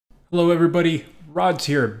Hello everybody, Rod's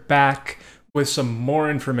here back with some more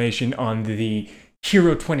information on the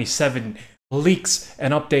Hero 27 leaks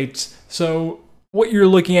and updates. So what you're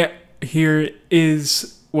looking at here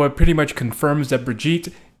is what pretty much confirms that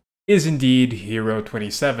Brigitte is indeed Hero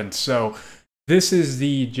 27. So this is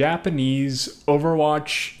the Japanese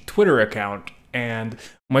Overwatch Twitter account, and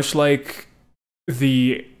much like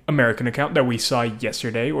the American account that we saw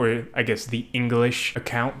yesterday, or I guess the English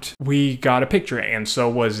account, we got a picture, and so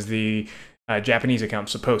was the Japanese account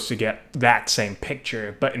supposed to get that same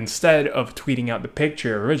picture. But instead of tweeting out the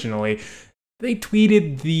picture originally, they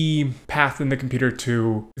tweeted the path in the computer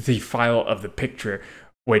to the file of the picture,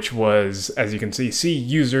 which was, as you can see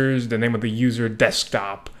users, the name of the user,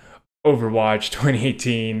 desktop, Overwatch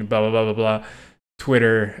 2018, blah, blah, blah, blah, blah,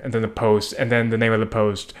 Twitter, and then the post, and then the name of the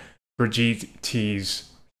post, Brigitte T's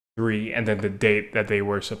 3, and then the date that they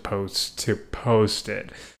were supposed to post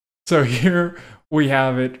it. So here we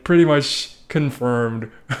have it pretty much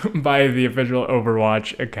confirmed by the official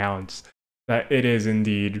Overwatch accounts that it is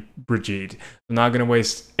indeed Brigitte. I'm not going to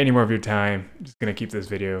waste any more of your time. I'm just going to keep this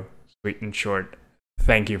video sweet and short.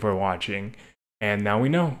 Thank you for watching. And now we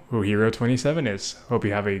know who Hero 27 is. Hope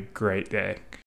you have a great day.